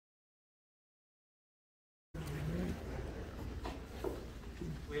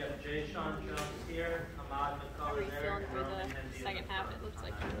How are you feeling through the second half? It looks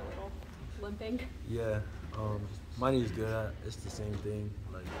like you're a little limping. Yeah, my knee's good. It's the same thing.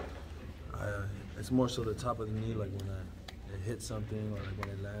 Like, it's more so the top of the knee. Like when it hits something, or like when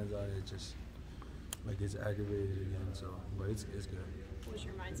it lands on it, it just like it's aggravated again. So, but it's good. What was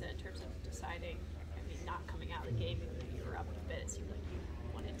your mindset in terms of deciding? I mean, not coming out of the game, even though you were up a bit, it seemed like you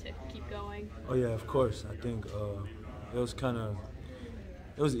wanted to keep going. Oh yeah, of course. I think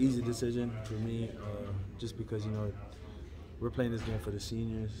it was an easy decision for me, just because we're playing this game for the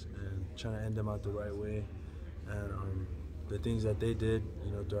seniors and trying to end them out the right way, and the things that they did,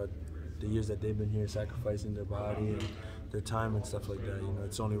 throughout the years that they've been here, sacrificing their body and their time and stuff like that.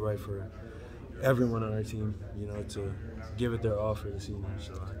 It's only right for everyone on our team, to give it their all for the seniors.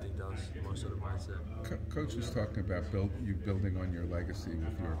 So I think that was most of the mindset. Coach was talking about you building on your legacy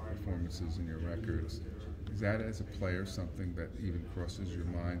with your performances and your records. Is that, as a player, something that even crosses your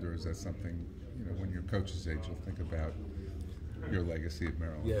mind, or is that something, when you're coach's age, you'll think about your legacy at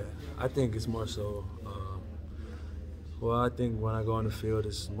Maryland? Yeah, I think it's more so, I think when I go on the field,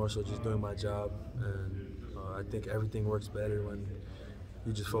 it's more so just doing my job, and I think everything works better when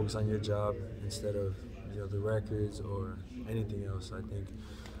you just focus on your job instead of the records or anything else. I think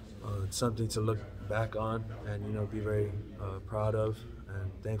it's something to look back on and be very proud of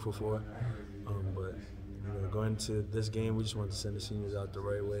and thankful for. But going to this game, we just want to send the seniors out the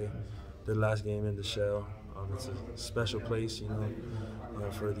right way. The last game in the shell, it's a special place,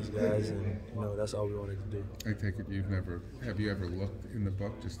 for these guys, and that's all we wanted to do. I take it have you ever looked in the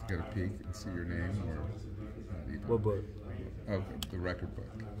book just to get a peek and see your name, or not even? What book? Oh, the record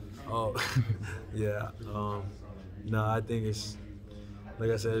book. Oh, yeah. No, I think it's,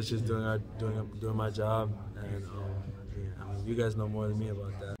 like I said, it's just doing my job, and you guys know more than me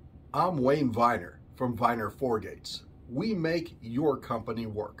about that. I'm Wayne Viner from Viner Foregates. We make your company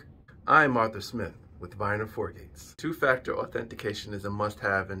work. I'm Arthur Smith with Viner Foregates. Two-factor authentication is a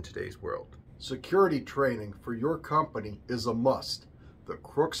must-have in today's world. Security training for your company is a must. The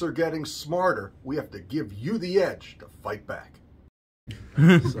crooks are getting smarter. We have to give you the edge to fight back.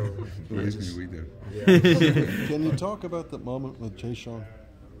 So, believe me, we do. Yeah. Can you talk about the moment with Jay Sean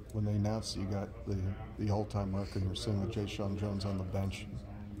when they announced you got the all-time record? You're sitting with Jay Sean Jones on the bench.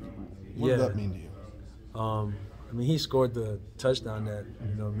 What did that mean to you? I mean, he scored the touchdown that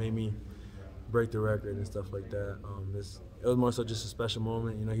made me break the record and stuff like that. It was more so just a special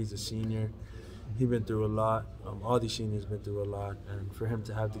moment. He's a senior. He's been through a lot. All these seniors been through a lot, and for him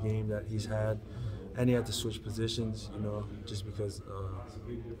to have the game that he's had, and he had to switch positions, just because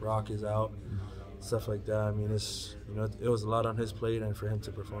Rock is out, stuff like that. I mean, it was a lot on his plate, and for him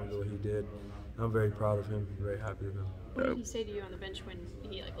to perform the way he did, I'm very proud of him. Very happy with him. What did he say to you on the bench when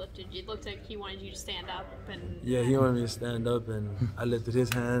he lifted you? It looked like he wanted you to stand up, and yeah, he wanted me to stand up, and I lifted his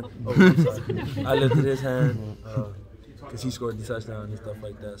hand. I lifted his hand because he scored the touchdown and stuff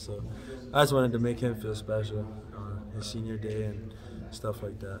like that. So I just wanted to make him feel special on his senior day and stuff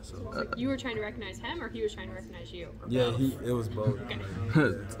like that. So you were trying to recognize him, or he was trying to recognize you? Yeah, it was both.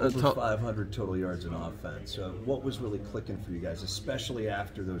 Over 500 total yards in offense. What was really clicking for you guys, especially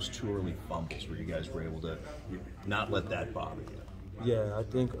after those two early fumbles where you guys were able to not let that bother you? Yeah, I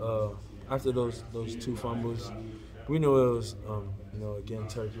think after those two fumbles, we knew it was again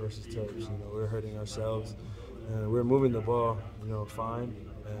Turks versus Turks. We were hurting ourselves, and we were moving the ball fine,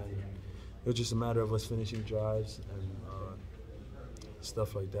 and it was just a matter of us finishing drives and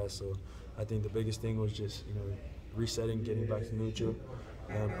stuff like that. So I think the biggest thing was just resetting, getting back to neutral,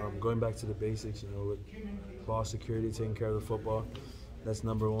 and going back to the basics. With ball security, taking care of the football. That's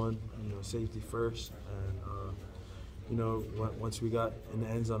number one. Safety first, and once we got in the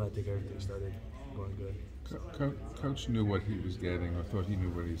end zone, I think everything started going good. Coach knew what he was getting, or thought he knew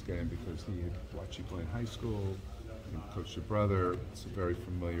what he was getting, because he had watched you play in high school, and coached your brother, so very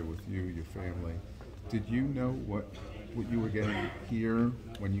familiar with you, your family. Did you know what you were getting here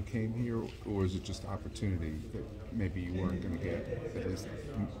when you came here, or is it just opportunity that maybe you weren't going to get, at least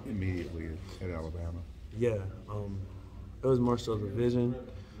immediately at Alabama? Yeah, it was more so the vision.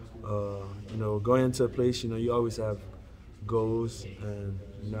 Going into a place, you always have goals and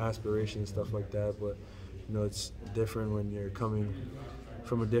aspirations, stuff like that, but it's different when you're coming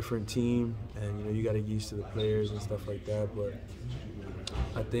from a different team, and you got to get used to the players and stuff like that. But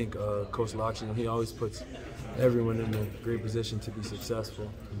I think Coach Locke, he always puts everyone in a great position to be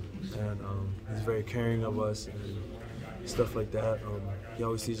successful, and he's very caring of us and stuff like that. He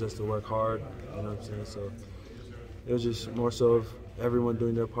always teaches us to work hard, what I'm saying? So it was just more so of everyone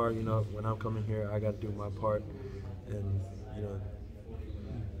doing their part. When I'm coming here, I got to do my part, and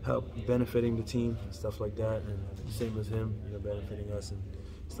help benefiting the team and stuff like that, and same as him, benefiting us and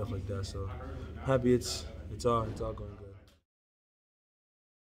stuff like that. So happy it's all going good.